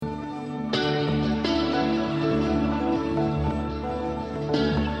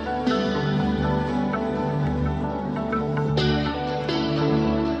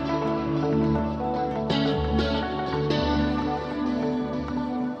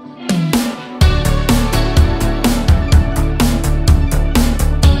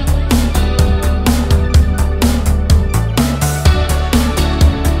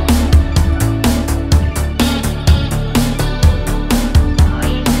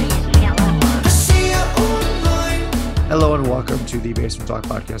Hello and welcome to the Basement Talk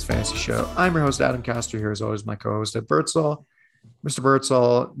Podcast Fantasy Show. I'm your host, Adam Castor. Here as always, my co-host, Ed Birdsall. Mr.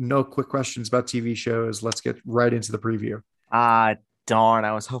 Birdsall, no quick questions about TV shows. Let's get right into the preview. Darn,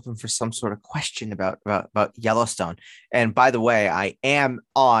 I was hoping for some sort of question about Yellowstone. And by the way, I am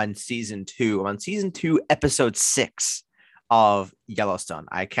on season 2. I'm on season 2, episode 6 of Yellowstone.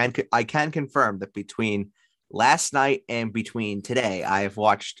 I can confirm that between last night and between today, I have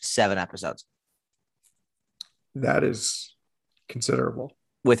watched 7 episodes. That is considerable.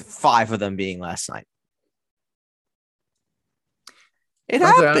 With 5 of them being last night. It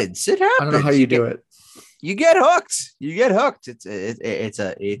happens. I don't know how you do it. You get hooked. It's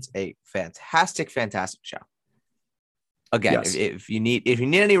a fantastic show. Again, yes. if you need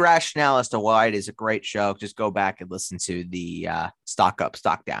any rationale as to why it is a great show, just go back and listen to the Stock Up,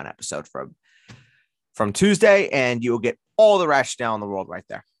 Stock Down episode from Tuesday, and you will get all the rationale in the world right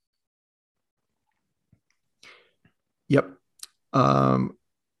there. Yep.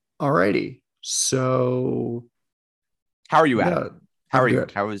 Alrighty. So, how are you, Adam? Yeah, how are you?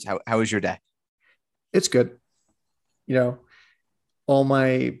 How was your day? It's good. You know,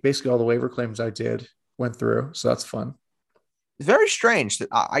 basically all the waiver claims I did went through, so that's fun. It's very strange that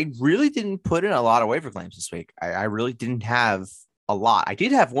I really didn't put in a lot of waiver claims this week. I really didn't have a lot. I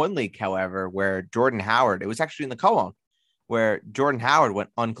did have one league, however, where Jordan Howard, it was actually in the co-own, where Jordan Howard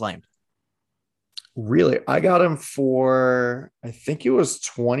went unclaimed. Really? I got him for, I think it was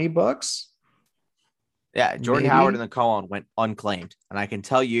 $20. Yeah, Jordan Howard in the co-own went unclaimed. And I can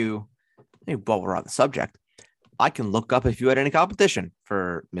tell you, while we're on the subject, I can look up if you had any competition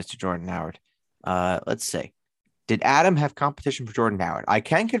for Mr. Jordan Howard. Let's see. Did Adam have competition for Jordan Howard? I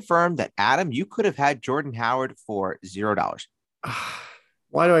can confirm that, Adam, you could have had Jordan Howard for $0.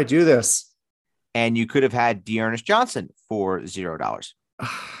 Why do I do this? And you could have had D'Ernest Johnson for $0.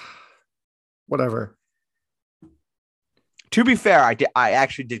 Whatever. To be fair, I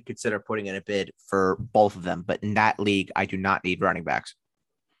actually did consider putting in a bid for both of them, but in that league, I do not need running backs.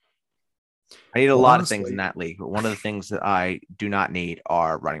 I need a lot of things in that league, but one of the things that I do not need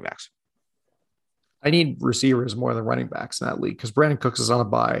are running backs. I need receivers more than running backs in that league because Brandon Cooks is on a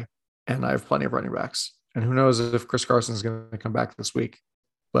bye, and I have plenty of running backs. And who knows if Chris Carson is going to come back this week?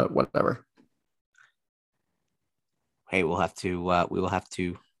 But whatever. Hey, we will have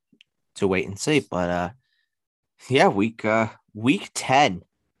to wait and see. But yeah, week 10,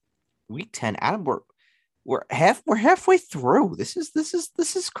 Adam, we're halfway through. This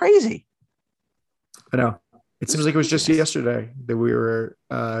is crazy. I know. It seems like it was just yesterday that we were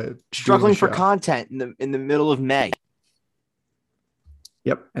struggling for content in the middle of May.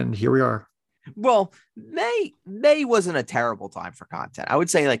 Yep, and here we are. Well, May wasn't a terrible time for content. I would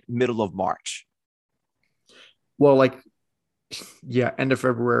say like middle of March. Well, end of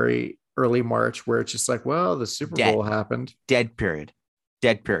February, early March, where it's just like, well, the Super Bowl happened. Dead period.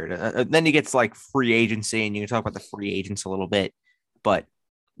 Then you get to like free agency, and you can talk about the free agents a little bit. But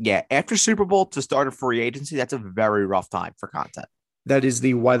yeah, after Super Bowl to start a free agency, that's a very rough time for content. That is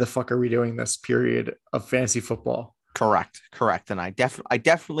the why the fuck are we doing this period of fantasy football. Correct. And I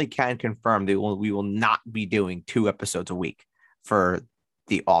definitely can confirm that we will not be doing 2 episodes a week for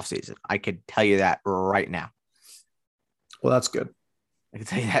the offseason. I could tell you that right now. Well, that's good. I can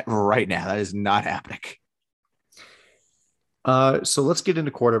tell you that right now. That is not happening. So let's get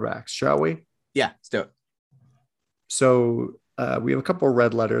into quarterbacks, shall we? Yeah, let's do it. So we have a couple of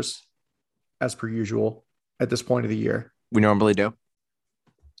red letters, as per usual, at this point of the year. We normally do.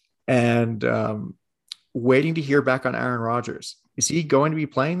 And waiting to hear back on Aaron Rodgers. Is he going to be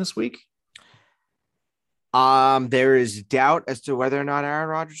playing this week? There is doubt as to whether or not Aaron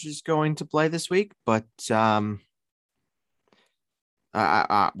Rodgers is going to play this week, but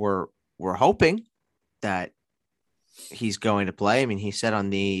we're hoping that he's going to play. I mean, he said on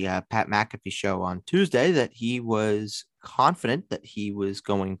the Pat McAfee show on Tuesday that he was confident that he was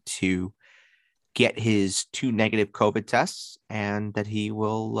going to get his 2 negative COVID tests and that he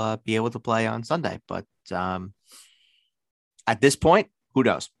will be able to play on Sunday. But at this point, who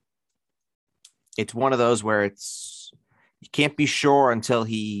knows? It's one of those where you can't be sure until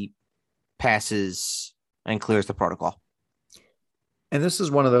he passes and clears the protocol. And this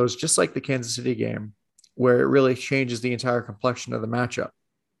is one of those, just like the Kansas City game, where it really changes the entire complexion of the matchup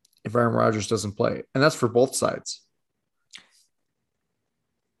if Aaron Rodgers doesn't play. And that's for both sides.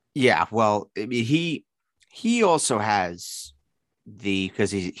 Yeah, well, I mean, he also has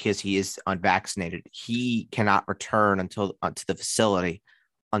because he is unvaccinated. He cannot return to the facility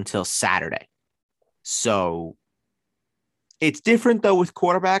until Saturday. So it's different though with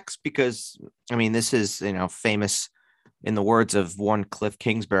quarterbacks because I mean this is famous in the words of one Cliff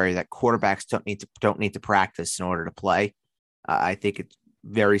Kingsbury, that quarterbacks don't need to practice in order to play. I think it's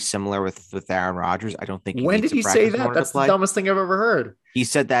very similar with Aaron Rodgers. I don't think he When needs did to he say practice in that? order to That's the play. dumbest thing I've ever heard. He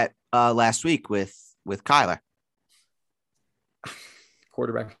said that last week with Kyler.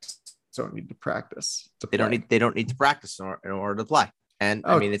 Quarterbacks don't need to practice to They play. don't need to practice in order to play. And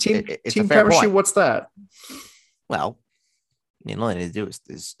I mean, it's team a fair chemistry. point. What's that? Well, all they need to do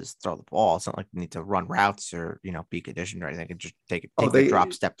is throw the ball. It's not like they need to run routes or be conditioned or anything. They can just take the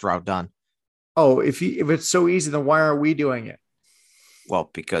drop, step, throw, done. Oh, if it's so easy, then why aren't we doing it? Well,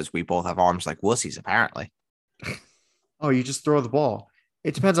 because we both have arms like wussies, apparently. Oh, you just throw the ball.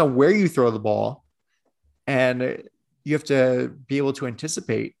 It depends on where you throw the ball, and you have to be able to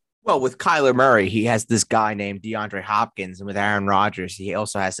anticipate. Well, with Kyler Murray, he has this guy named DeAndre Hopkins, and with Aaron Rodgers, he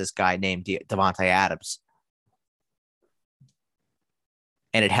also has this guy named Davante Adams.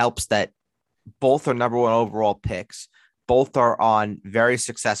 And it helps that both are number one overall picks. Both are on very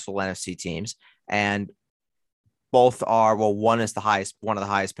successful NFC teams, and both are, one is one of the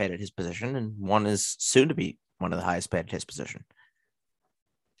highest paid at his position, and one is soon to be one of the highest paid at his position.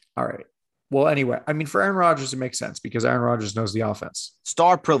 All right. Well, anyway, I mean, for Aaron Rodgers, it makes sense because Aaron Rodgers knows the offense.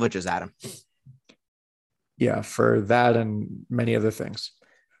 Star privileges, Adam. Yeah, for that and many other things.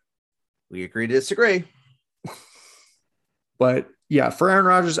 We agree to disagree. But yeah, for Aaron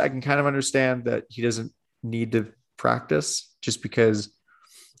Rodgers, I can kind of understand that he doesn't need to practice just because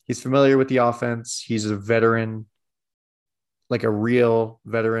he's familiar with the offense. He's a veteran, like a real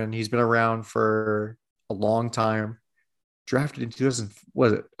veteran. He's been around for a long time. Drafted in 2000,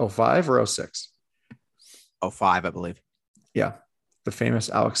 was it 05 or 06? 05, I believe. Yeah, the famous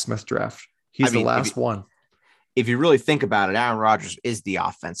Alex Smith draft. He's the last one. If you really think about it, Aaron Rodgers is the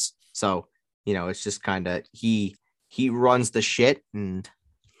offense. So, it's just kind of he runs the shit, and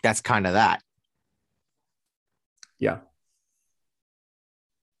that's kind of that. Yeah.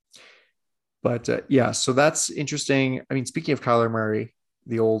 But yeah, so that's interesting. I mean, speaking of Kyler Murray,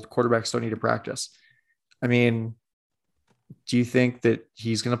 the old quarterbacks don't need to practice. I mean, do you think that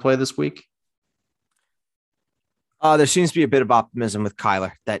he's going to play this week? There seems to be a bit of optimism with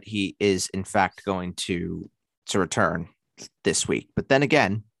Kyler that he is, in fact, going to return this week. But then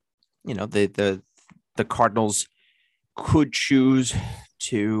again, the Cardinals could choose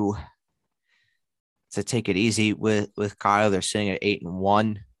to take it easy with Kyler. They're sitting at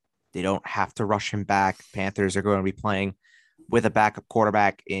 8-1. They don't have to rush him back. Panthers are going to be playing with a backup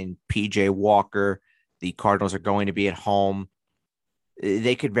quarterback in PJ Walker. The Cardinals are going to be at home.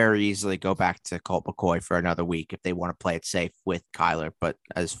 They could very easily go back to Colt McCoy for another week if they want to play it safe with Kyler. But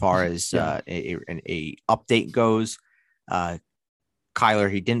as far as a update goes,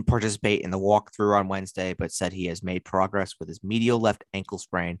 Kyler, he didn't participate in the walkthrough on Wednesday, but said he has made progress with his medial left ankle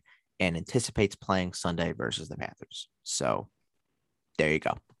sprain and anticipates playing Sunday versus the Panthers. So there you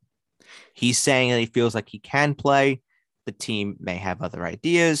go. He's saying that he feels like he can play. The team may have other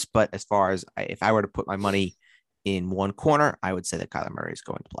ideas, but as far as if I were to put my money in one corner, I would say that Kyler Murray is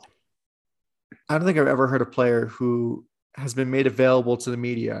going to play. I don't think I've ever heard a player who has been made available to the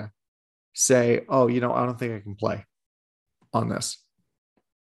media say, oh, I don't think I can play on this.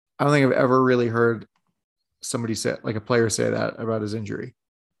 I don't think I've ever really heard somebody say, like a player say that about his injury.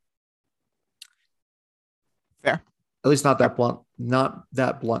 Fair. At least not that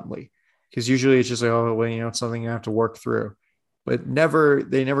bluntly. Because usually it's just like, oh, well, it's something you have to work through. But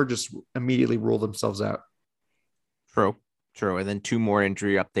they never just immediately rule themselves out. True. And then two more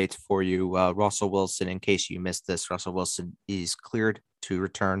injury updates for you. Russell Wilson, in case you missed this, Russell Wilson is cleared to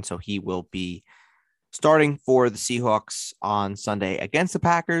return. So he will be starting for the Seahawks on Sunday against the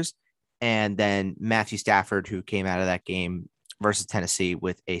Packers. And then Matthew Stafford, who came out of that game versus Tennessee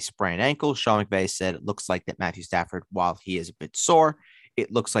with a sprained ankle. Sean McVay said it looks like that Matthew Stafford, while he is a bit sore, it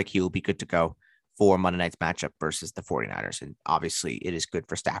looks like he will be good to go for Monday night's matchup versus the 49ers. And obviously it is good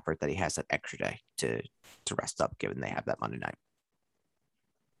for Stafford that he has that extra day to rest up, given they have that Monday night.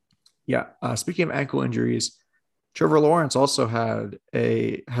 Yeah. Speaking of ankle injuries, Trevor Lawrence also has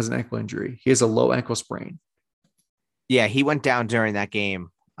an ankle injury. He has a low ankle sprain. Yeah, he went down during that game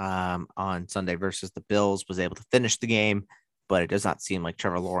on Sunday versus the Bills, was able to finish the game, but it does not seem like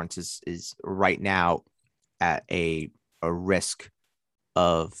Trevor Lawrence is right now at a risk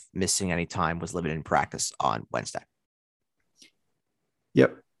of missing any time, was limited in practice on Wednesday.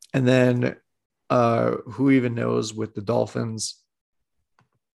 Yep. And then who even knows with the Dolphins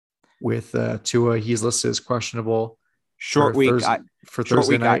with Tua, he's listed as questionable. Short week for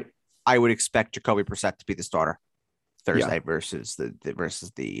Thursday night. I would expect Jacoby Brissett to be the starter Thursday versus the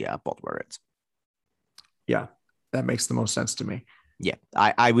Baltimore Ravens. Yeah, that makes the most sense to me. Yeah,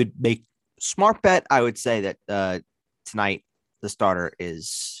 I would make smart bet. I would say that tonight, the starter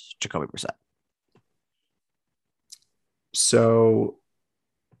is Jacoby Brissett. So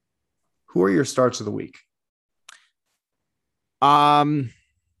who are your starts of the week? I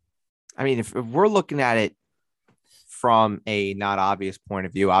mean, if we're looking at it from a not obvious point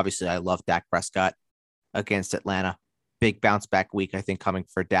of view, obviously I love Dak Prescott against Atlanta. Big bounce back week, I think, coming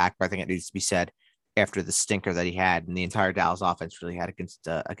for Dak, but I think it needs to be said after the stinker that he had and the entire Dallas offense really had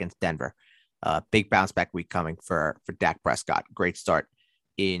against Denver. Big bounce back week coming for Dak Prescott. Great start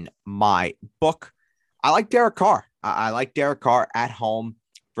in my book. I like Derek Carr. I like Derek Carr at home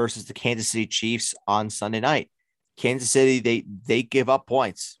versus the Kansas City Chiefs on Sunday night. Kansas City, they give up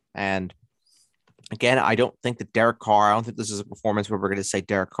points. And again, I don't think that Derek Carr, I don't think this is a performance where we're going to say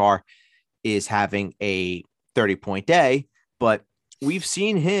Derek Carr is having a 30-point day, but we've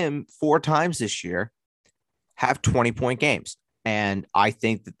seen him 4 times this year have 20-point games. And I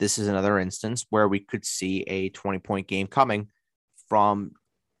think that this is another instance where we could see a 20-point game coming from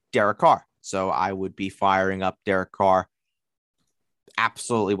Derek Carr. So I would be firing up Derek Carr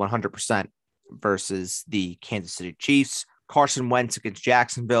absolutely 100% versus the Kansas City Chiefs. Carson Wentz against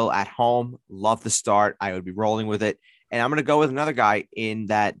Jacksonville at home. Love the start. I would be rolling with it. And I'm going to go with another guy in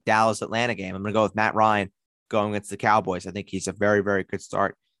that Dallas-Atlanta game. I'm going to go with Matt Ryan going against the Cowboys. I think he's a very, very good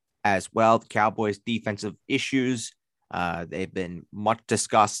start as well. The Cowboys' defensive issues, they've been much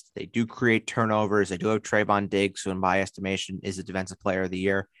discussed. They do create turnovers. They do have Trayvon Diggs, who in my estimation is the defensive player of the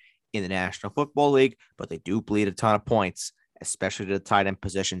year in the National Football League, but they do bleed a ton of points, especially to the tight end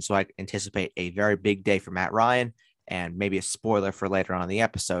position. So I anticipate a very big day for Matt Ryan, and maybe a spoiler for later on in the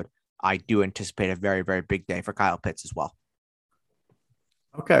episode, I do anticipate a very, very big day for Kyle Pitts as well.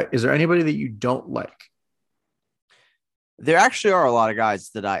 Okay. Is there anybody that you don't like? There actually are a lot of guys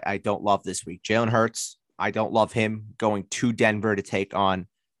that I don't love this week. Jalen Hurts, I don't love him going to Denver to take on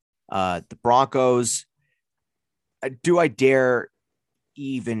the Broncos. Do I dare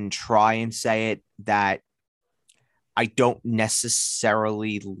even try and say it that I don't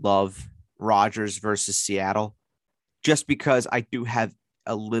necessarily love Rodgers versus Seattle, just because I do have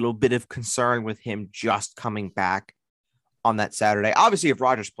a little bit of concern with him just coming back on that Saturday. Obviously, if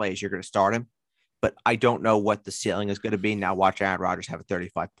Rodgers plays, you're going to start him, but I don't know what the ceiling is going to be. Now watch Aaron Rodgers have a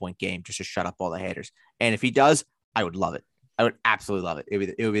 35-point game just to shut up all the haters. And if he does, I would love it. I would absolutely love it. It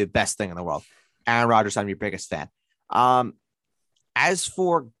would be the best thing in the world. Aaron Rodgers, I'm your biggest fan. As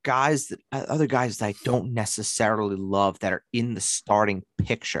for other guys that I don't necessarily love that are in the starting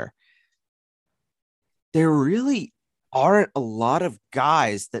picture, there really aren't a lot of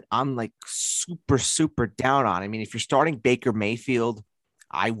guys that I'm like super, super down on. I mean, if you're starting Baker Mayfield,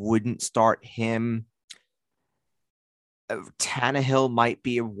 I wouldn't start him. Tannehill might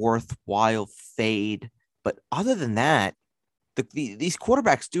be a worthwhile fade, but other than that, these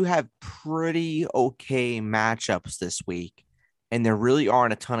quarterbacks do have pretty okay matchups this week, and there really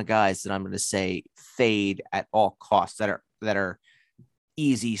aren't a ton of guys that I'm going to say fade at all costs that are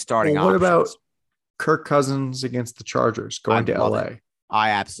easy starting Well, what options. about Kirk Cousins against the Chargers going to LA?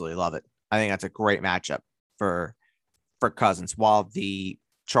 I absolutely love it. I think that's a great matchup for Cousins. While the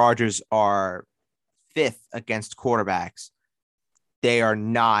Chargers are 5th against quarterbacks, they are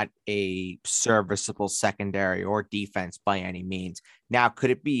not a serviceable secondary or defense by any means. Now, could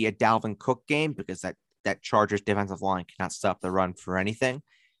it be a Dalvin Cook game because that Chargers defensive line cannot stop the run for anything?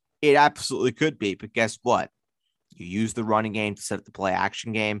 It absolutely could be, but guess what? You use the running game to set up the play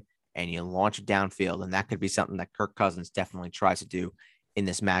action game, and you launch it downfield, and that could be something that Kirk Cousins definitely tries to do in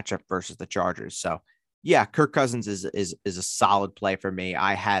this matchup versus the Chargers. So, yeah, Kirk Cousins is a solid play for me.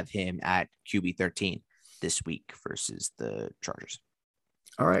 I have him at QB 13 this week versus the Chargers.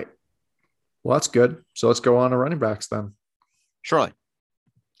 All right. Well, that's good. So let's go on to running backs then. Surely.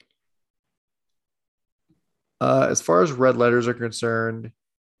 As far as red letters are concerned,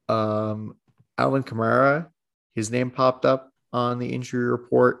 Alvin Kamara, his name popped up on the injury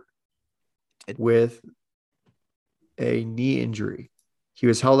report with a knee injury. He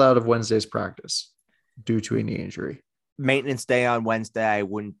was held out of Wednesday's practice due to a knee injury. Maintenance day on Wednesday.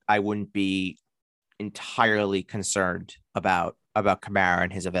 I wouldn't be entirely concerned about Kamara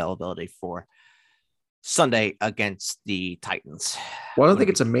and his availability for Sunday against the Titans. Well, I don't think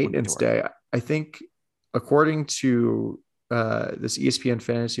it's a maintenance day. I think according to this ESPN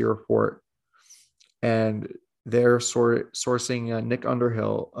fantasy report, and they're sourcing Nick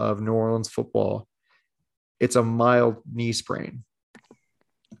Underhill of New Orleans Football, it's a mild knee sprain.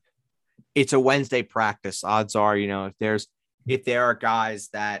 It's a Wednesday practice. Odds are, if there are guys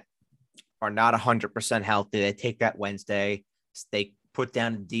that are not 100% healthy, they take that Wednesday, they put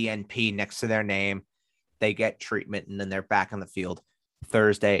down a DNP next to their name, they get treatment, and then they're back on the field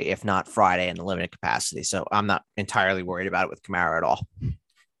Thursday, if not Friday, in a limited capacity. So I'm not entirely worried about it with Kamara at all.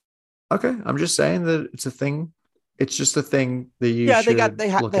 Okay, I'm just saying that it's a thing. It's just a thing that you Yeah, should look they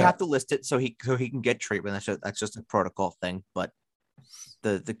have at. to list it so he can get treatment. That's just a protocol thing. But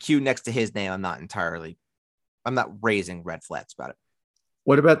the Q next to his name, I'm not raising red flags about it.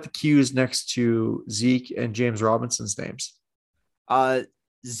 What about the Qs next to Zeke and James Robinson's names?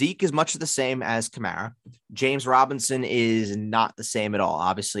 Zeke is much the same as Kamara. James Robinson is not the same at all.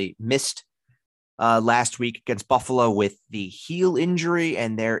 Obviously missed last week against Buffalo with the heel injury,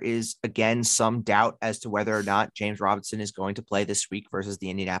 and there is again some doubt as to whether or not James Robinson is going to play this week versus the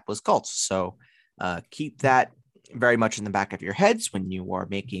Indianapolis Colts. So keep that very much in the back of your heads when you are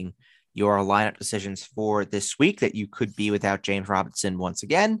making your lineup decisions for this week, that you could be without James Robinson once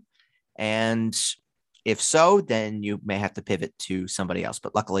again. And if so, then you may have to pivot to somebody else.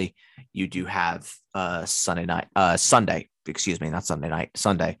 But luckily, you do have Sunday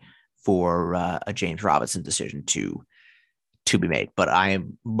for a James Robinson decision to be made. But I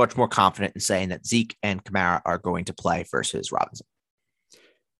am much more confident in saying that Zeke and Kamara are going to play versus Robinson.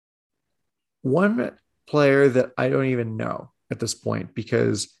 One player that I don't even know at this point,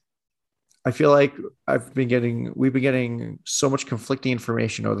 because I feel like we've been getting so much conflicting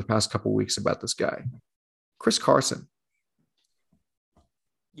information over the past couple of weeks about this guy, Chris Carson.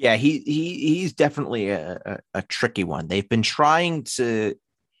 Yeah, he's definitely a tricky one. They've been trying to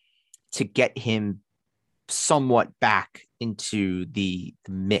get him somewhat back into the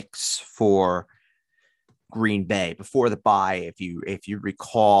mix for Green Bay before the bye. If you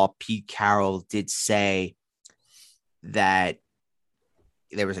recall, Pete Carroll did say that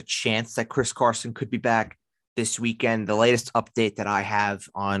there was a chance that Chris Carson could be back this weekend. The latest update that I have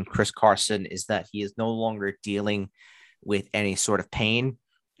on Chris Carson is that he is no longer dealing with any sort of pain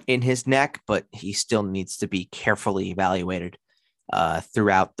in his neck, but he still needs to be carefully evaluated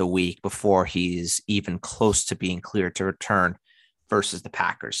throughout the week before he's even close to being cleared to return versus the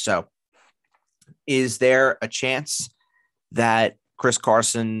Packers. So is there a chance that Chris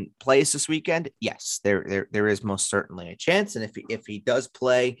Carson plays this weekend? Yes, there is most certainly a chance. And if he does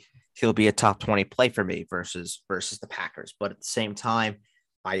play, he'll be a top 20 play for me versus the Packers. But at the same time,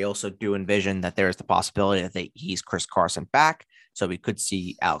 I also do envision that there is the possibility that he's Chris Carson back. So we could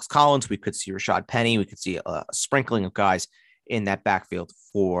see Alex Collins, we could see Rashad Penny, we could see a sprinkling of guys in that backfield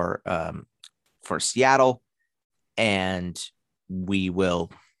for Seattle, and we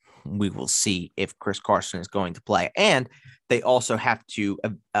will see if Chris Carson is going to play. And they also have to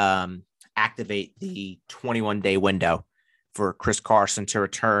activate the 21-day window for Chris Carson to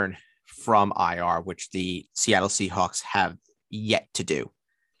return from IR, which the Seattle Seahawks have yet to do.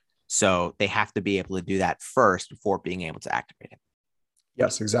 So they have to be able to do that first before being able to activate it.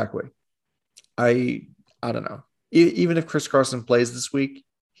 Yes, exactly. I don't know. Even if Chris Carson plays this week,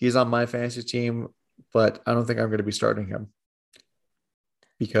 he's on my fantasy team, but I don't think I'm going to be starting him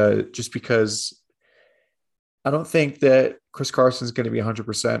because I don't think that Chris Carson is going to be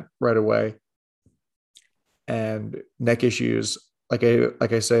 100% right away. And neck issues, like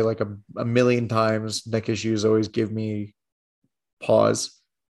I say, like a million times, neck issues always give me pause.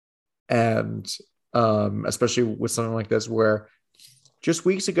 And especially with something like this, where just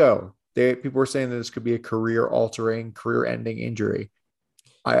weeks ago, people were saying that this could be a career-altering, career-ending injury.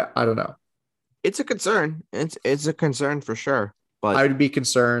 I don't know. It's a concern. It's a concern for sure. But I would be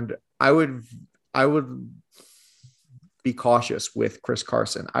concerned. I would be cautious with Chris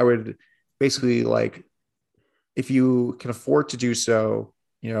Carson. I would basically, like, if you can afford to do so,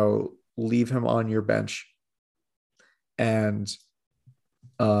 leave him on your bench and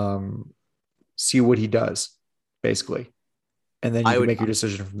see what he does, basically. And then you can make your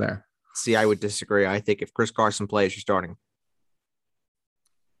decision from there. See, I would disagree. I think if Chris Carson plays, you're starting.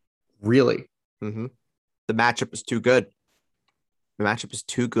 Really? Mm-hmm. The matchup is too good. The matchup is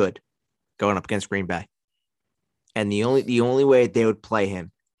too good going up against Green Bay. And the only way they would play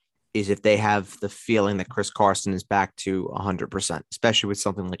him is if they have the feeling that Chris Carson is back to 100%, especially with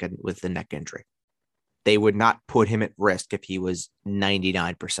something like with the neck injury. They would not put him at risk if he was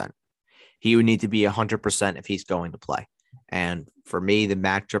 99%. He would need to be 100% if he's going to play. And for me, the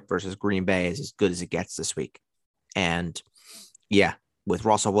matchup versus Green Bay is as good as it gets this week. And yeah, with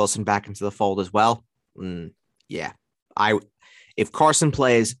Russell Wilson back into the fold as well. If Carson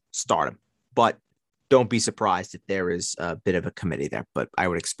plays, start him, but don't be surprised if there is a bit of a committee there. But I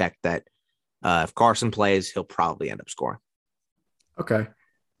would expect that if Carson plays, he'll probably end up scoring. Okay.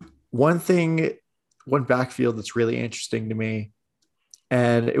 One backfield that's really interesting to me,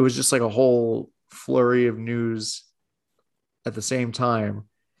 and it was just like a whole flurry of news at the same time.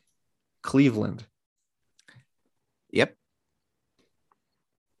 Cleveland. Yep.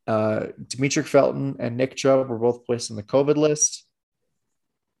 Demetric Felton and Nick Chubb were both placed on the COVID list,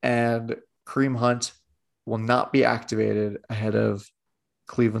 and Kareem Hunt will not be activated ahead of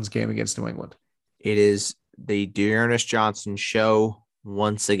Cleveland's game against New England. It is the D'Ernest Johnson show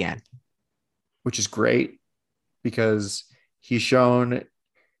once again, which is great because he's shown,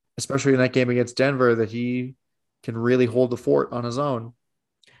 especially in that game against Denver, that he can really hold the fort on his own.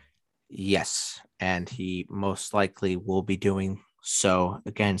 Yes, and he most likely will be doing so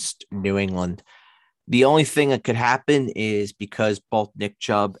against New England. The only thing that could happen is because both Nick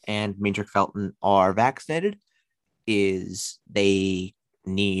Chubb and Demetric Felton are vaccinated, is they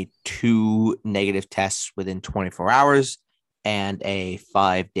need 2 negative tests within 24 hours and a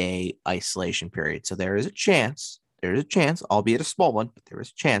 5-day isolation period. So there is a chance, albeit a small one, but there is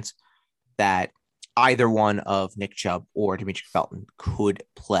a chance that either one of Nick Chubb or Demetric Felton could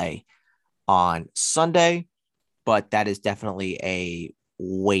play on Sunday, but that is definitely a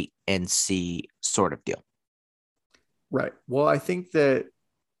wait and see sort of deal. Right. Well, I think that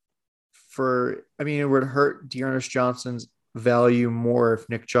it would hurt D'Ernest Johnson's value more if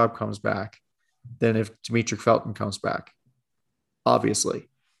Nick Chubb comes back than if Demetric Felton comes back. Obviously.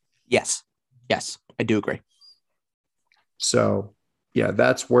 Yes, I do agree. So, yeah,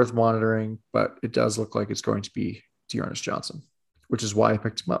 that's worth monitoring, but it does look like it's going to be D'Ernest Johnson, which is why I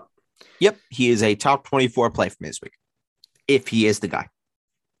picked him up. Yep, he is a top 24 play from this week, if he is the guy.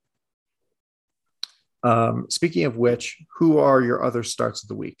 Speaking of which, who are your other starts of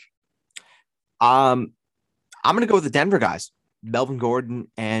the week? I'm going to go with the Denver guys, Melvin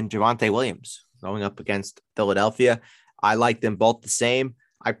Gordon and Javonte Williams going up against Philadelphia. I like them both the same.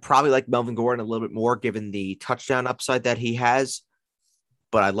 I probably like Melvin Gordon a little bit more given the touchdown upside that he has,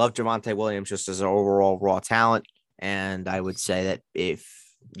 but I love Javonte Williams just as an overall raw talent. And I would say that if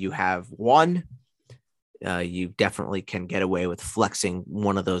you have one, you definitely can get away with flexing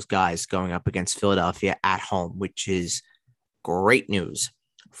one of those guys going up against Philadelphia at home, which is great news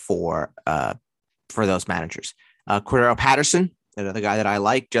for those managers. Cordero Patterson, another guy that I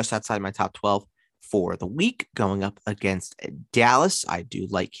like, just outside my top 12 for the week, going up against Dallas. I do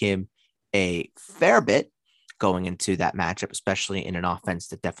like him a fair bit going into that matchup, especially in an offense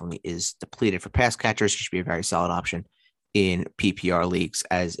that definitely is depleted for pass catchers. He should be a very solid option in PPR leagues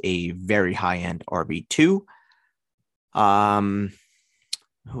as a very high-end RB2. Who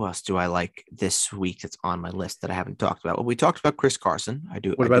else do I like this week that's on my list that I haven't talked about? Well, we talked about Chris Carson.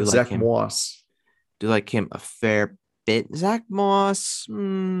 What about Zach Moss? Do like him a fair bit. Zach Moss,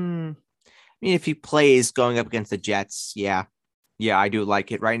 if he plays going up against the Jets, yeah, I do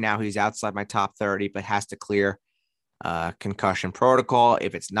like it. Right now, he's outside my top 30, but has to clear concussion protocol.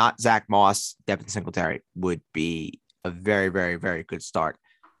 If it's not Zach Moss, Devin Singletary would be a very, very, very good start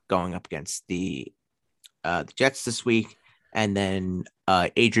going up against the Jets this week. And then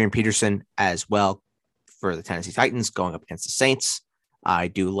Adrian Peterson as well for the Tennessee Titans going up against the Saints. I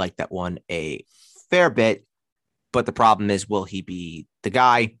do like that one a fair bit, but the problem is, will he be the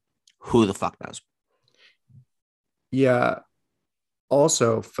guy? Who the fuck knows? Yeah.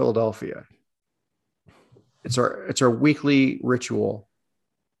 Also, Philadelphia. It's our weekly ritual.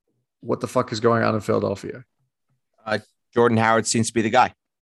 What the fuck is going on in Philadelphia? Jordan Howard seems to be the guy.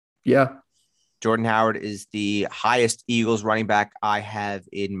 Yeah. Jordan Howard is the highest Eagles running back I have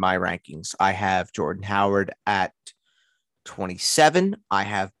in my rankings. I have Jordan Howard at 27. I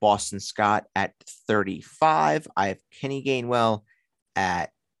have Boston Scott at 35. I have Kenny Gainwell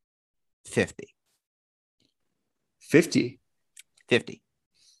at 50. 50. 50.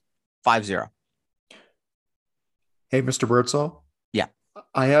 5-0. Hey, Mr. Birdsall. Yeah.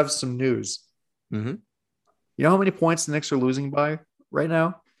 I have some news. Mm-hmm. You know how many points the Knicks are losing by right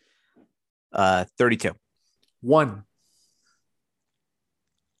now? 32. 1.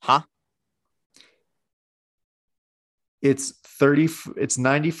 Huh? It's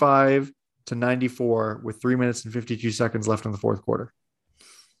 95-94 with 3 minutes and 52 seconds left in the fourth quarter.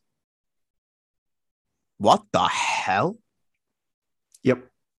 What the hell? Yep.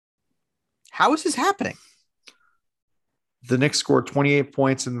 How is this happening? The Knicks scored 28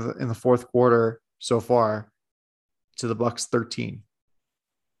 points in the fourth quarter so far to the Bucks 13.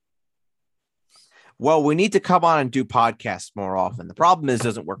 Well, we need to come on and do podcasts more often. The problem is it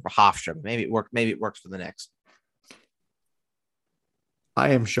doesn't work for Hofstra. Maybe it works for the Knicks. I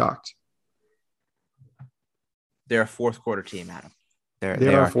am shocked. They're a fourth quarter team, Adam.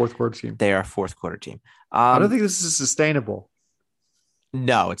 They are a fourth quarter team. They are a fourth quarter team. I don't think this is sustainable.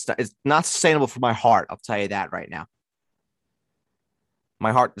 No, it's not. It's not sustainable for my heart. I'll tell you that right now.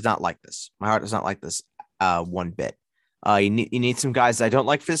 My heart does not like this. My heart does not like this one bit. You need some guys that I don't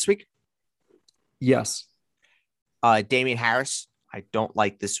like for this week. Yes. Damian Harris. I don't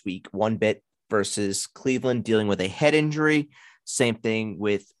like this week one bit versus Cleveland dealing with a head injury. Same thing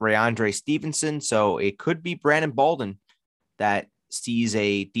with Rayondre Stevenson. So it could be Brandon Bolden that sees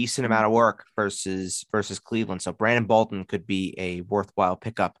a decent amount of work versus Cleveland. So Brandon Bolden could be a worthwhile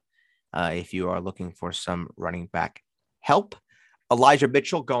pickup if you are looking for some running back help. Elijah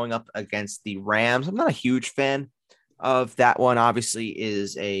Mitchell going up against the Rams. I'm not a huge fan of that one. Obviously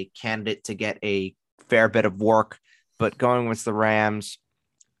is a candidate to get a fair bit of work, but going with the Rams,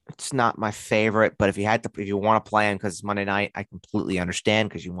 it's not my favorite. But if you want to play him because it's Monday night, I completely understand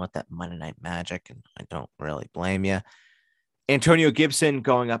because you want that Monday night magic, and I don't really blame you. Antonio Gibson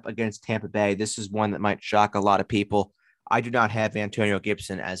going up against Tampa Bay. This is one that might shock a lot of people. I do not have Antonio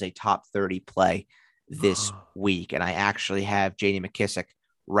Gibson as a top 30 play this week, and I actually have J.D. McKissic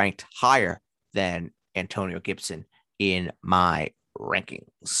ranked higher than Antonio Gibson in my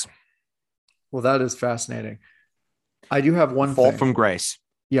rankings. Well, that is fascinating. I do have one fall thing. From grace.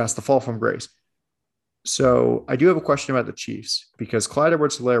 Yes, the fall from grace. So I do have a question about the Chiefs because Clyde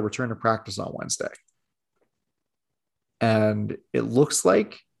Edwards-Helaire returned to practice on Wednesday. And it looks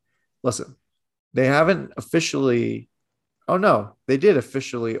like, listen, they haven't officially, oh no, they did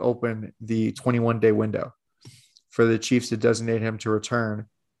officially open the 21-day window for the Chiefs to designate him to return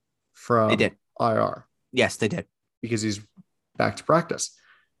from They did. IR. Yes, they did. Because he's back to practice.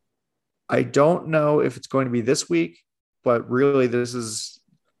 I don't know if it's going to be this week, but really this is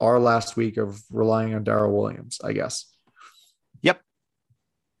our last week of relying on Darrell Williams, I guess. Yep.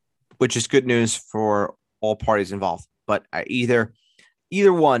 Which is good news for all parties involved. But either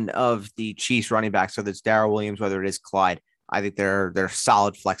one of the Chiefs running backs, whether it's Darrell Williams, whether it is Clyde, I think they're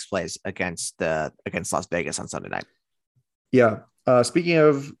solid flex plays against Las Vegas on Sunday night. Yeah. Speaking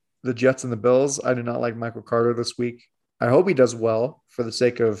of the Jets and the Bills, I do not like Michael Carter this week. I hope he does well for the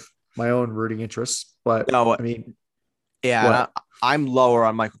sake of my own rooting interests. But no, I mean, yeah, I'm lower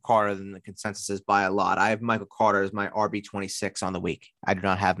on Michael Carter than the consensus is by a lot. I have Michael Carter as my RB26 on the week. I do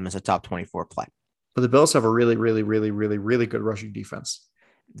not have him as a top 24 play. But the Bills have a really, really, really, really, really good rushing defense.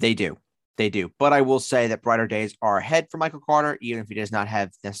 They do. But I will say that brighter days are ahead for Michael Carter, even if he does not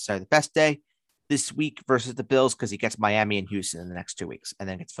have necessarily the best day this week versus the Bills, because he gets Miami and Houston in the next 2 weeks and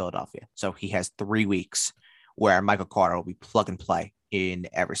then gets Philadelphia. So he has 3 weeks where Michael Carter will be plug and play in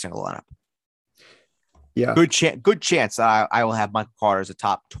every single lineup. Yeah. Good chance that I will have Michael Carter as a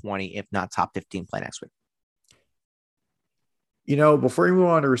top 20, if not top 15 play next week. You know, before we move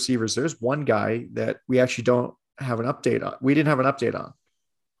on to receivers, there's one guy that we actually don't have an update on. We didn't have an update on,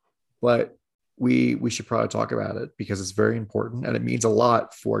 but we should probably talk about it because it's very important and it means a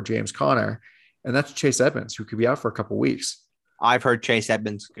lot for James Conner. And that's Chase Edmonds, who could be out for a couple of weeks. I've heard Chase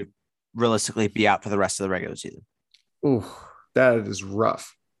Edmonds could realistically be out for the rest of the regular season. Ooh, that is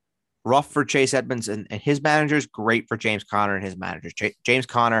rough. Rough for Chase Edmonds and his managers, great for James Conner and his managers. James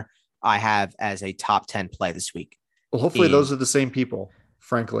Conner, I have as a top 10 play this week. Well, hopefully those are the same people,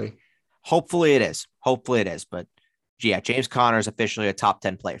 frankly. Hopefully it is. But yeah, James Conner is officially a top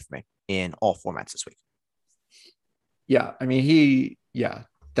 10 player for me in all formats this week. Yeah. I mean,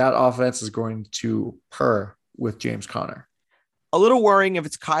 that offense is going to purr with James Conner. A little worrying if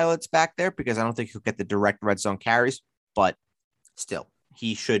it's Kyle that's back there because I don't think he'll get the direct red zone carries, but still,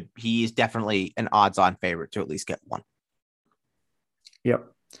 he is definitely an odds-on favorite to at least get one. Yep.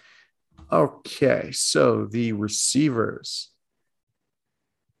 Okay, so the receivers.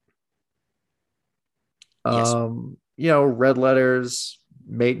 Yes. Red letters,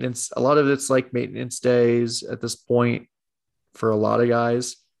 maintenance. A lot of it's like maintenance days at this point for a lot of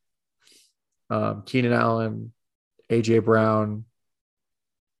guys. Keenan Allen, AJ Brown.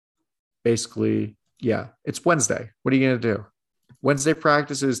 Basically, yeah, it's Wednesday. What are you going to do? Wednesday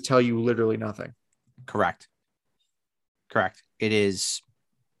practices tell you literally nothing. Correct. It's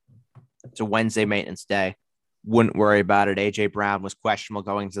a Wednesday maintenance day. Wouldn't worry about it. AJ Brown was questionable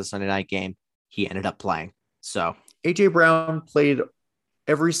going into the Sunday night game. He ended up playing. So AJ Brown played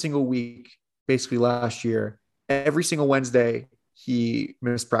every single week, basically last year. Every single Wednesday, he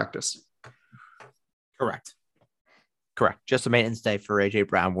missed practice. Correct. Just a maintenance day for AJ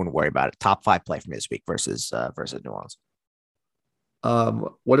Brown. Wouldn't worry about it. Top 5 play for me this week versus New Orleans.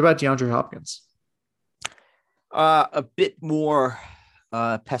 What about DeAndre Hopkins? A bit more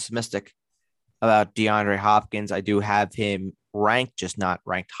pessimistic about DeAndre Hopkins. I do have him ranked, just not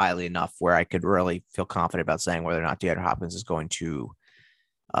ranked highly enough where I could really feel confident about saying whether or not DeAndre Hopkins is going to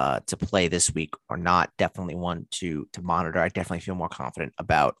play this week or not. Definitely one to monitor. I definitely feel more confident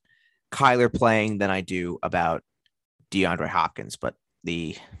about Kyler playing than I do about DeAndre Hopkins. But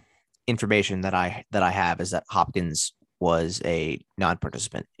the information that I have is that Hopkins was a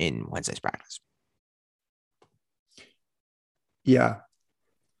non-participant in Wednesday's practice. Yeah.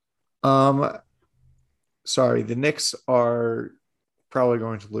 Um, Sorry, the Knicks are probably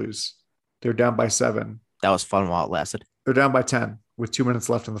going to lose. They're down by 7. That was fun while it lasted. They're down by 10 with 2 minutes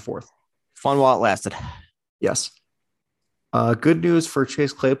left in the fourth. Fun while it lasted. Yes. Good news for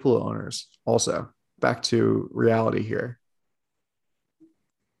Chase Claypool owners. Also, back to reality here.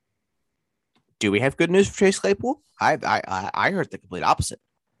 Do we have good news for Chase Claypool? I heard the complete opposite.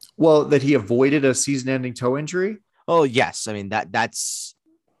 Well, that he avoided a season-ending toe injury. Oh yes, I mean that's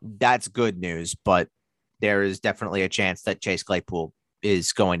good news, but there is definitely a chance that Chase Claypool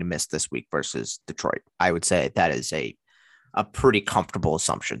is going to miss this week versus Detroit. I would say that is a pretty comfortable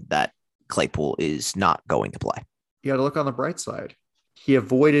assumption that Claypool is not going to play. You got to look on the bright side. He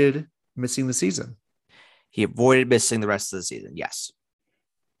avoided missing the season. He avoided missing the rest of the season. Yes.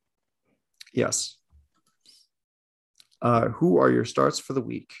 Yes. Who are your starts for the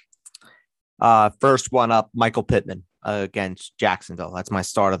week? First one up, Michael Pittman against Jacksonville. That's my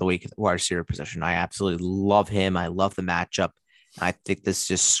start of the week at the wide receiver position. I absolutely love him. I love the matchup. I think this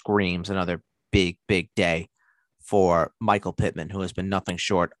just screams another big, big day for Michael Pittman, who has been nothing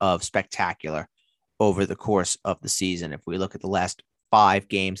short of spectacular over the course of the season. If we look at the last 5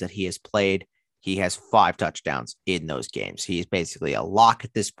 games that he has played, he has 5 touchdowns in those games. He's basically a lock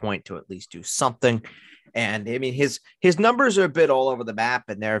at this point to at least do something. And I mean, his numbers are a bit all over the map.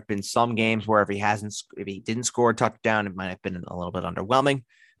 And there have been some games where if he didn't score a touchdown, it might have been a little bit underwhelming.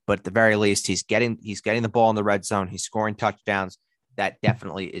 But at the very least, he's getting the ball in the red zone. He's scoring touchdowns. That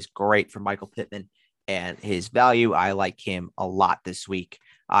definitely is great for Michael Pittman and his value. I like him a lot this week.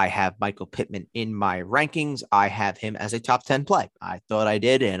 I have Michael Pittman in my rankings. I have him as a top 10 play. I thought I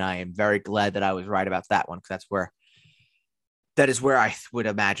did, and I am very glad that I was right about that one, because that is where I would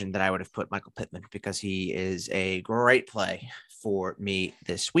imagine that I would have put Michael Pittman, because he is a great play for me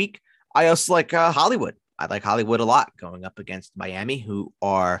this week. I also like Hollywood. I like Hollywood a lot going up against Miami, who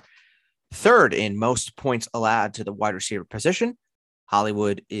are 3rd in most points allowed to the wide receiver position.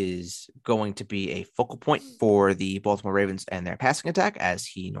 Hollywood is going to be a focal point for the Baltimore Ravens and their passing attack, as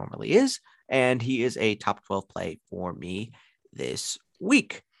he normally is. And he is a top 12 play for me this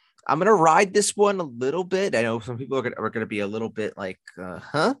week. I'm going to ride this one a little bit. I know some people are going to be a little bit like,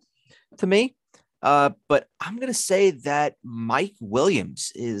 to me. But I'm going to say that Mike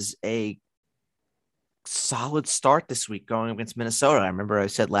Williams is a solid start this week going against Minnesota. I remember I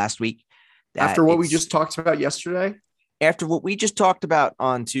said last week that after what we just talked about yesterday. After what we just talked about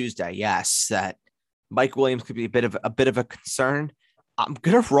on Tuesday, yes, that Mike Williams could be a bit of a concern. I'm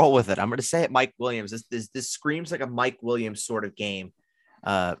gonna roll with it. I'm gonna say it, Mike Williams. This screams like a Mike Williams sort of game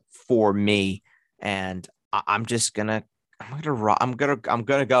for me, and I'm gonna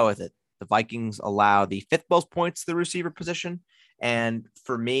go with it. The Vikings allow the 5th most points to the receiver position, and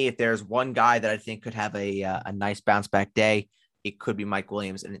for me, if there's one guy that I think could have a nice bounce back day, it could be Mike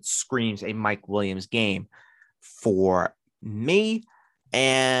Williams, and it screams a Mike Williams game for me.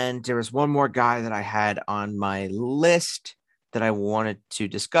 And there was one more guy that I had on my list that I wanted to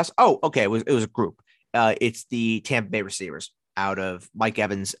discuss. Oh, okay. It was a group. It's the Tampa Bay receivers out of Mike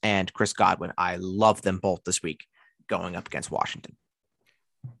Evans and Chris Godwin. I love them both this week going up against Washington.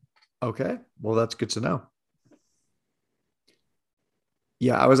 Okay. Well, that's good to know.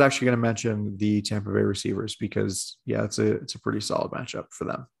 Yeah, I was actually going to mention the Tampa Bay receivers because, yeah, it's a pretty solid matchup for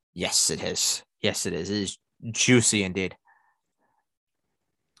them. Yes, it is. Yes, it is. It is juicy indeed.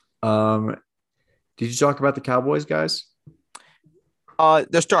 Did you talk about the Cowboys guys?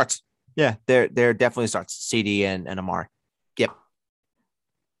 Their starts. Yeah, they're definitely starts. CD and Amari.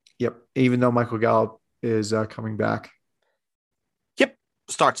 Yep. Even though Michael Gallup is coming back. Yep.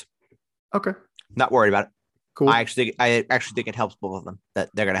 Starts. Okay. Not worried about it. Cool. I actually think it helps both of them that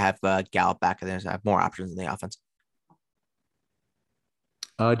they're going to have Gallup back and there's have more options in the offense.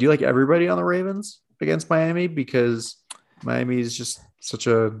 Do you like everybody on the Ravens against Miami? Because Miami is just such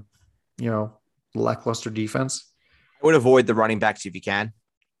a, lackluster defense. I would avoid the running backs if you can.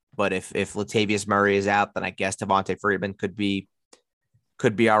 But if Latavius Murray is out, then I guess Devontae Freeman could be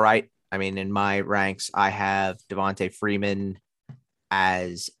all right. I mean, in my ranks, I have Devontae Freeman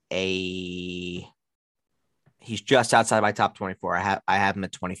as he's just outside my top 24. I have him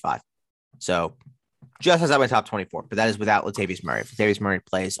at 25. So just outside my top 24, but that is without Latavius Murray. If Latavius Murray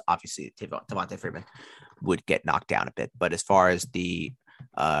plays, obviously Devontae Freeman would get knocked down a bit. But as far as the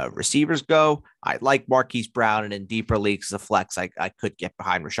receivers go, I like Marquise Brown, and in deeper leagues as a flex, I could get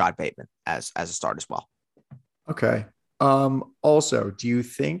behind Rashad Bateman as a start as well. Okay. Also, do you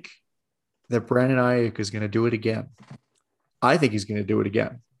think that Brandon Ayuk is going to do it again? I think he's going to do it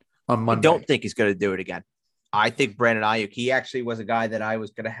again on Monday. I don't think he's going to do it again. I think Brandon Ayuk, he actually was a guy that I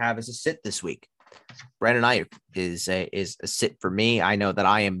was going to have as a sit this week. Brandon Ayuk is a sit for me. I know that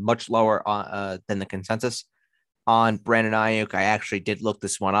I am much lower than the consensus on Brandon Ayuk. I actually did look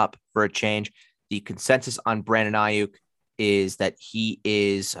this one up for a change. The consensus on Brandon Ayuk is that he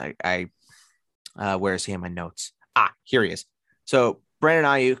is where is he in my notes? Here he is. So Brandon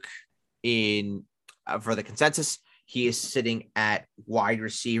Ayuk for the consensus, he is sitting at wide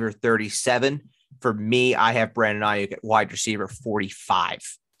receiver 37. For me, I have Brandon Ayuk at wide receiver 45.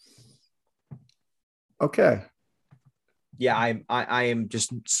 Okay. Yeah, I am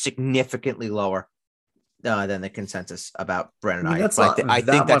just significantly lower than the consensus about Brandon Ayuk. But I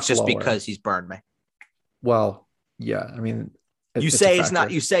think that's just lower because he's burned me. Well, yeah. I mean, you say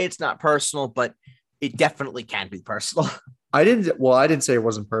it's not personal, but it definitely can be personal. I didn't say it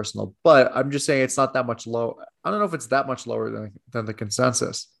wasn't personal, but I'm just saying it's not that much low. I don't know if it's that much lower than the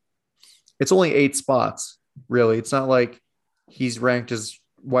consensus. It's only 8 spots, really. It's not like he's ranked as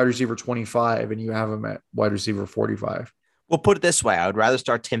wide receiver 25 and you have him at wide receiver 45. We'll put it this way. I would rather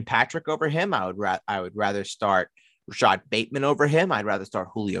start Tim Patrick over him. I would rather start Rashad Bateman over him. I'd rather start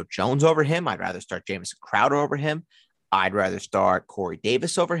Julio Jones over him. I'd rather start Jamison Crowder over him. I'd rather start Corey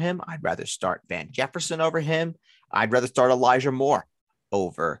Davis over him. I'd rather start Van Jefferson over him. I'd rather start Elijah Moore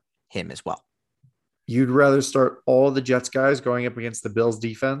over him as well. You'd rather start all the Jets guys going up against the Bills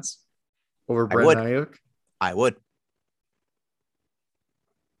defense over Brandon Ayuk? I would.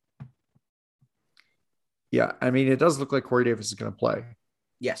 Yeah, I mean, it does look like Corey Davis is going to play.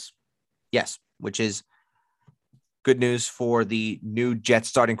 Yes, which is good news for the new Jets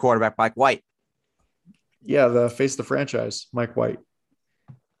starting quarterback, Mike White. Yeah, the face of the franchise, Mike White.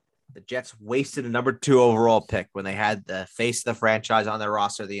 The Jets wasted a number 2 overall pick when they had the face of the franchise on their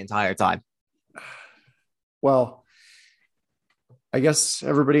roster the entire time. Well, I guess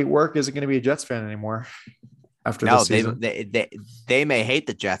everybody at work isn't going to be a Jets fan anymore after this season. They may hate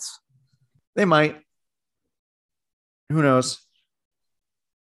the Jets. They might. Who knows?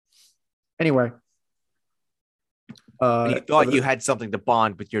 Anyway. You thought you had something to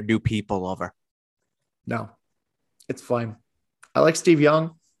bond with your new people over. No, it's fine. I like Steve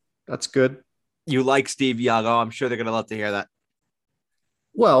Young. That's good. You like Steve Young. Oh, I'm sure they're going to love to hear that.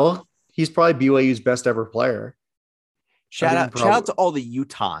 Well, he's probably BYU's best ever player. Shout out to all the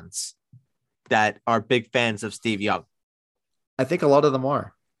Utahns that are big fans of Steve Young. I think a lot of them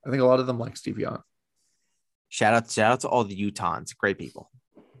are. I think a lot of them like Steve Young. Shout out to all the Utahns. Great people.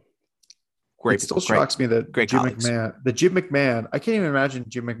 It still shocks me that Jim McMahon, I can't even imagine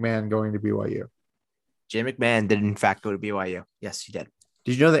Jim McMahon going to BYU. Jim McMahon did, in fact, go to BYU. Yes, he did.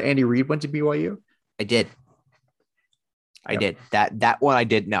 Did you know that Andy Reid went to BYU? I did. I did. That one I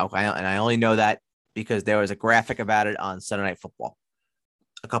did know. And I only know that because there was a graphic about it on Sunday Night Football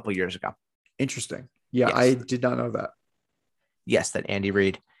a couple years ago. Interesting. Yeah, yes. I did not know that. Yes, that Andy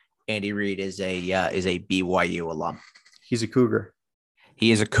Reid is a BYU alum. He's a Cougar.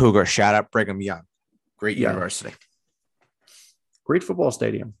 He is a Cougar. Shout out Brigham Young. Great university. Great football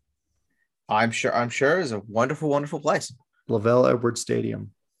stadium. I'm sure it's a wonderful, wonderful place. LaVell Edwards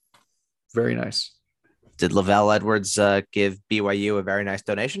Stadium. Very nice. Did LaVell Edwards give BYU a very nice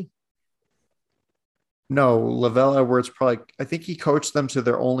donation? No, LaVell Edwards I think he coached them to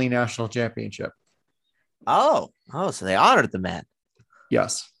their only national championship. Oh, so they honored the man.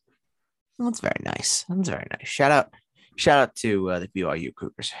 Yes. Well, that's very nice. Shout out to the BYU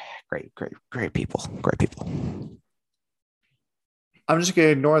Cougars. Great people. Great people. I'm just going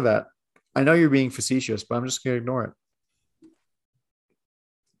to ignore that. I know you're being facetious, but I'm just going to ignore it.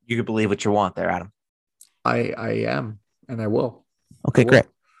 You can believe what you want there, Adam. I am, and I will. Okay, great.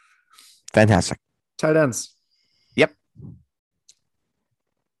 Fantastic. Tight ends. Yep.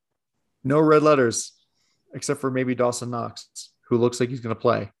 No red letters, except for maybe Dawson Knox, who looks like he's going to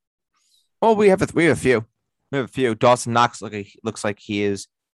play. Well, we have a few. Dawson Knox looks like he is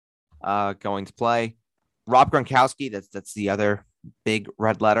going to play. Rob Gronkowski, that's the other big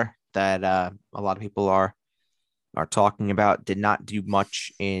red letter that a lot of people are talking about. Did not do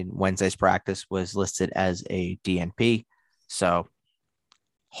much in Wednesday's practice, was listed as a DNP. So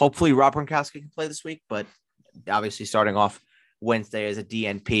hopefully Rob Gronkowski can play this week, but obviously starting off Wednesday as a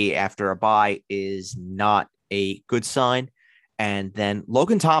DNP after a bye is not a good sign. And then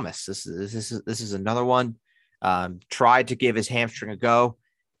Logan Thomas, this is another one. Tried to give his hamstring a go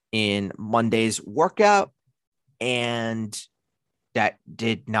in Monday's workout, and that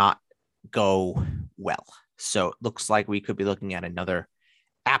did not go well. So it looks like we could be looking at another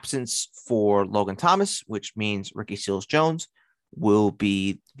absence for Logan Thomas, which means Ricky Seals-Jones will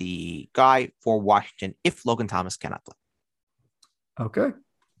be the guy for Washington if Logan Thomas cannot play. Okay.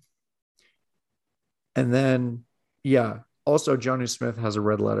 And then, also Johnny Smith has a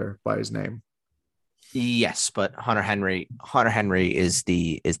red letter by his name. Yes, but Hunter Henry is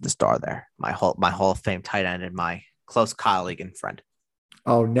the star there. My Hall of Fame tight end and my close colleague and friend.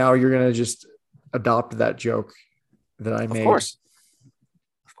 Oh, now you're gonna just adopt that joke that I Of made. course,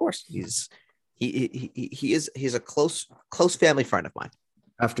 he's a close family friend of mine.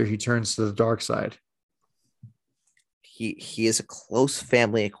 After he turns to the dark side. He is a close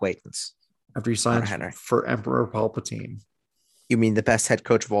family acquaintance. After he signs for Emperor Palpatine. You mean the best head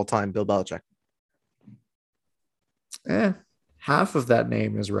coach of all time, Bill Belichick? Half of that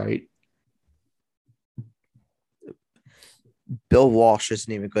name is right. Bill Walsh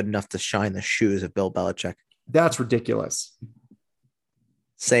isn't even good enough to shine the shoes of Bill Belichick. That's ridiculous.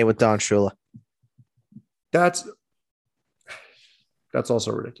 Same with Don Shula. That's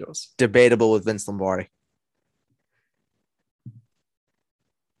also ridiculous. Debatable with Vince Lombardi.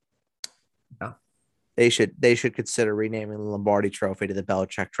 Yeah. They should consider renaming the Lombardi Trophy to the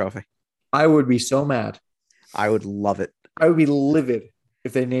Belichick Trophy. I would be so mad. I would love it. I would be livid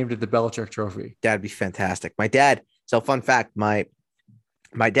if they named it the Belichick Trophy. That'd be fantastic. My dad. So fun fact, my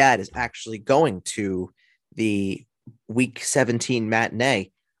dad is actually going to the Week 17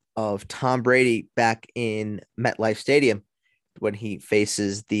 matinee of Tom Brady back in MetLife Stadium when he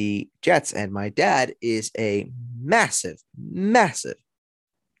faces the Jets. And my dad is a massive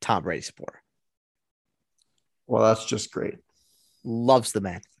Tom Brady supporter. Well, that's just great. Loves the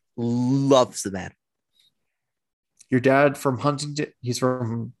man. Loves the man. Your dad from Huntington, he's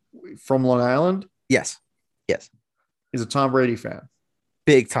from Long Island? Yes. He's a Tom Brady fan.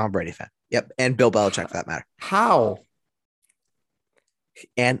 Big Tom Brady fan. Yep. And Bill Belichick for that matter. How?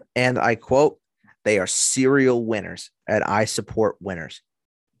 And I quote, they are serial winners and I support winners.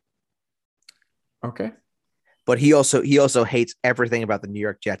 Okay. But he also hates everything about the New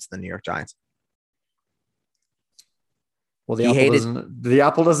York Jets and the New York Giants. Well, the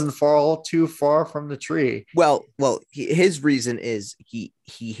apple doesn't fall too far from the tree. Well, his reason is he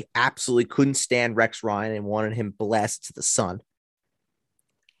absolutely couldn't stand Rex Ryan and wanted him blessed to the sun.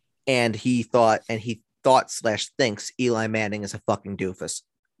 And he thought / thinks Eli Manning is a fucking doofus.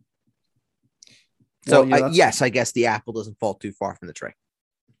 So yes, I guess the apple doesn't fall too far from the tree.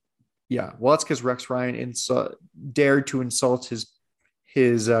 Yeah, well, that's because Rex Ryan dared to insult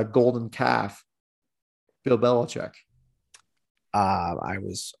his golden calf, Bill Belichick. I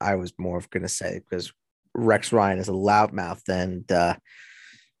was more of going to say because Rex Ryan is a loudmouth and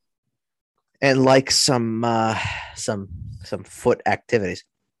like some foot activities.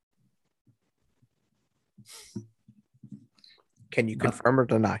 Can you confirm or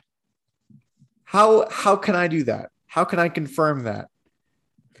deny? How can I do that? How can I confirm that?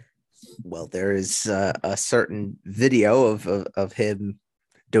 Well, there is a certain video of him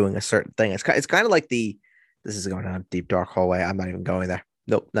doing a certain thing. It's kind of like this is going down a deep dark hallway. I'm not even going there.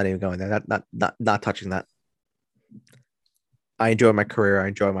 Nope, not even going there. Not touching that. I enjoy my career. I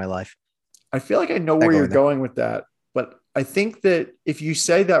enjoy my life. I feel like I know where you're going with that, but I think that if you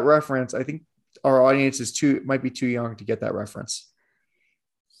say that reference, I think our audience might be too young to get that reference.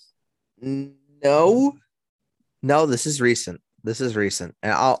 No, this is recent.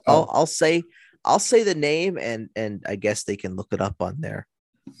 And I'll say the name and I guess they can look it up on their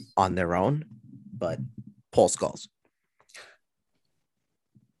own. But Paul Scholes.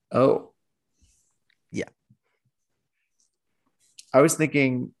 Oh, yeah. I was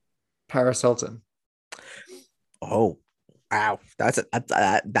thinking Paris Hilton. Oh, wow. That's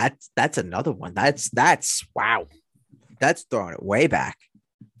another one. That's wow. That's throwing it way back.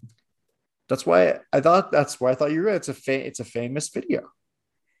 That's why I thought you were right. It's a famous video,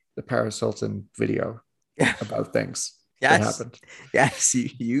 the Paris Hilton video about things that happened. Yes,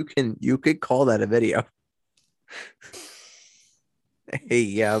 you could call that a video.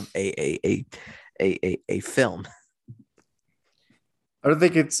 A film. I don't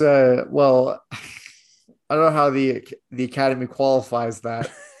think it's well, I don't know how the Academy qualifies that.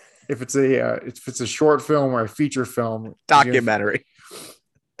 If it's a short film or a feature film, documentary,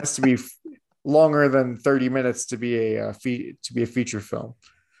 it has to be longer than 30 minutes to be a feature film.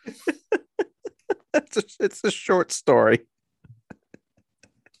 It's a short story.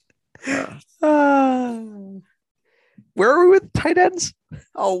 Where are we with tight ends?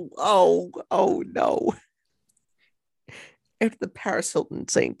 Oh no. After the Paris Hilton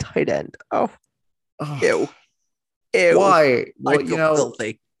saying tight end. Oh. Ew. Why? Well, I feel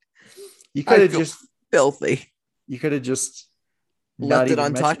filthy. You could have just filthy. You could have just left it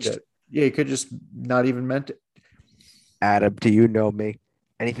untouched. Yeah, you could just not even meant it. Adam, do you know me?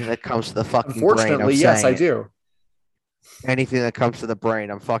 Anything that comes to the fucking brain, unfortunately, yes, I do. Anything that comes to the brain,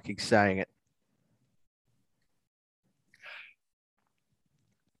 I'm fucking saying it.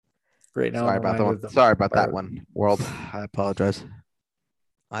 right now. Sorry about that one. Sorry about that one, world. I apologize.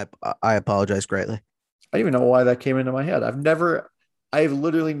 I apologize greatly. I don't even know why that came into my head. I've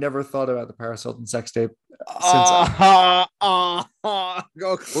literally never thought about the Paris Hilton sex tape since.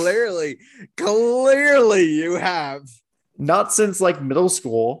 Clearly you have. Not since like middle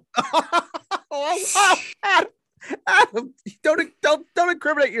school. Adam, don't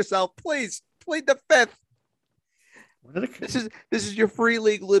incriminate yourself, please. Plead the fifth. This is your free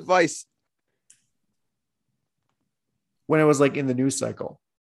legal advice. When it was like in the news cycle.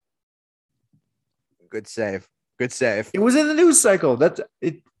 Good save. Good save. It was in the news cycle. That's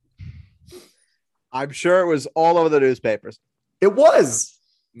it. I'm sure it was all over the newspapers. It was.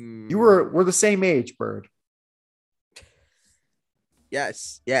 We're the same age, Bird.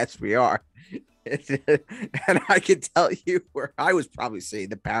 Yes, we are. And I can tell you where I was probably seeing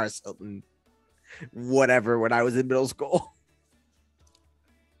the Paris Hilton whatever when I was in middle school.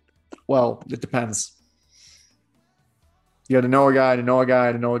 Well, it depends. You got to know a guy, to know a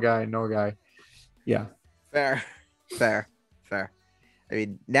guy, to know a guy, to know a guy. Yeah. Fair. I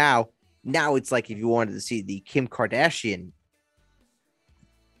mean, now it's like if you wanted to see the Kim Kardashian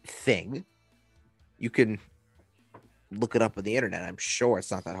thing, you can look it up on the internet. I'm sure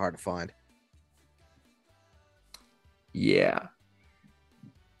it's not that hard to find. Yeah.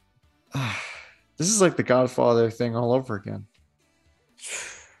 This is like the Godfather thing all over again.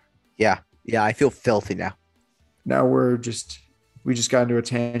 Yeah, I feel filthy now. Now we just got into a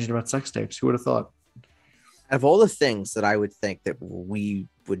tangent about sex tapes. Who would have thought? Out of all the things that I would think that we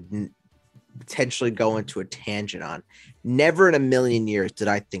would potentially go into a tangent on, never in a million years did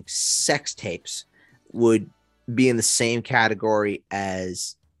I think sex tapes would be in the same category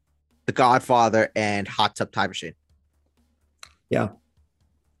as The Godfather and Hot Tub Time Machine. Yeah.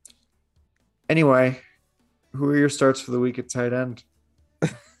 Anyway, who are your starts for the week at tight end?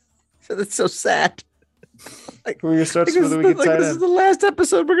 That's so sad. Who are your starts for the week at tight end? This is the last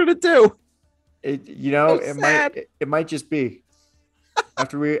episode we're gonna do. It might just be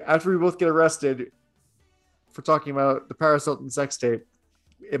after we both get arrested for talking about the Paris Hilton sex tape.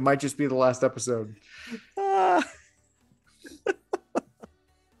 It might just be the last episode. Kyle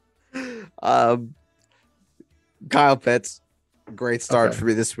Pitts, great start for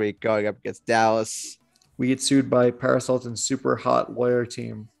me this week, going up against Dallas. We get sued by Paris Hilton's super hot lawyer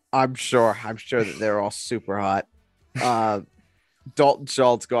team. I'm sure that they're all super hot. Dalton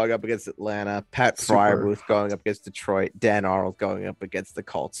Schultz going up against Atlanta. Pat Fryermuth going up against Detroit. Dan Arnold going up against the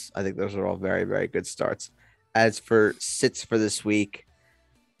Colts. I think those are all very, very good starts. As for sits for this week,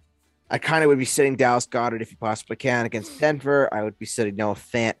 I kind of would be sitting Dallas Goedert if you possibly can against Denver. I would be sitting Noah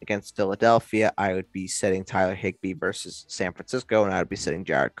Fant against Philadelphia. I would be sitting Tyler Higbee versus San Francisco, and I would be sitting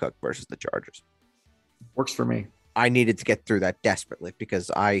Jared Cook versus the Chargers. Works for me. I needed to get through that desperately because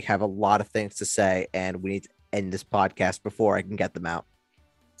I have a lot of things to say, and we need to end this podcast before I can get them out.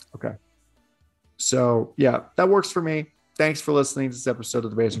 Okay. So, yeah, that works for me. Thanks for listening to this episode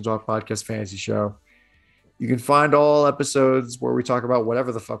of the Basement Talk Podcast Fantasy Show. You can find all episodes where we talk about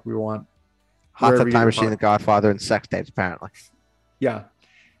whatever the fuck we want. Hot Tub Time Machine, The Godfather, and sex tapes, apparently. Yeah.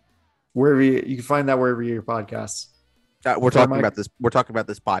 Wherever you can find that wherever you get your podcasts. We're talking about this. We're talking about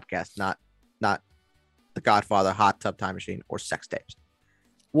this podcast, not The Godfather, Hot Tub Time Machine, or sex tapes.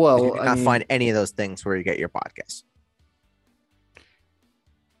 Well, you cannot find any of those things where you get your podcasts.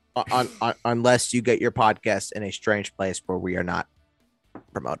 Unless you get your podcast in a strange place where we are not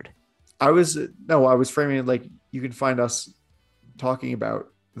promoted. I was framing it like you can find us talking about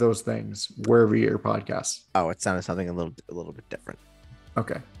those things wherever you get your podcasts. Oh, it sounded something a little bit different.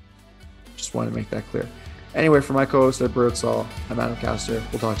 Okay. Just wanted to make that clear. Anyway, for my co-host at Birdsall, I'm Adam Castor.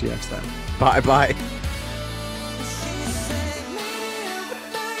 We'll talk to you next time. Bye.